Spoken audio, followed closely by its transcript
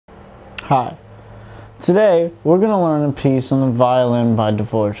Hi. Today we're going to learn a piece on the violin by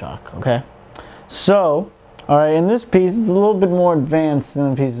Dvorak, okay? So, alright, in this piece it's a little bit more advanced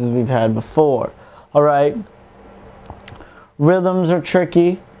than the pieces we've had before. Alright? Rhythms are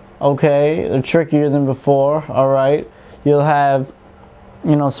tricky, okay? They're trickier than before, alright? You'll have,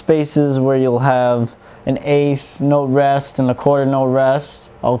 spaces where you'll have an eighth note rest and a quarter note rest,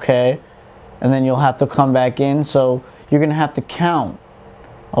 okay? And then you'll have to come back in, so you're going to have to count,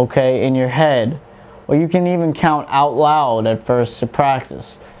 okay, in your head. Or you can even count out loud at first to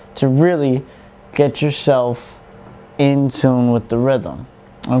practice, to really get yourself in tune with the rhythm,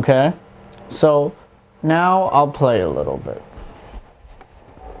 okay? So now I'll play a little bit.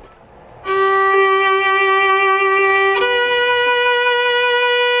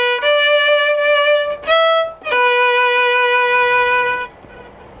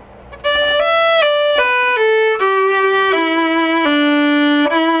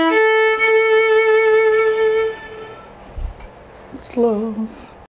 Love.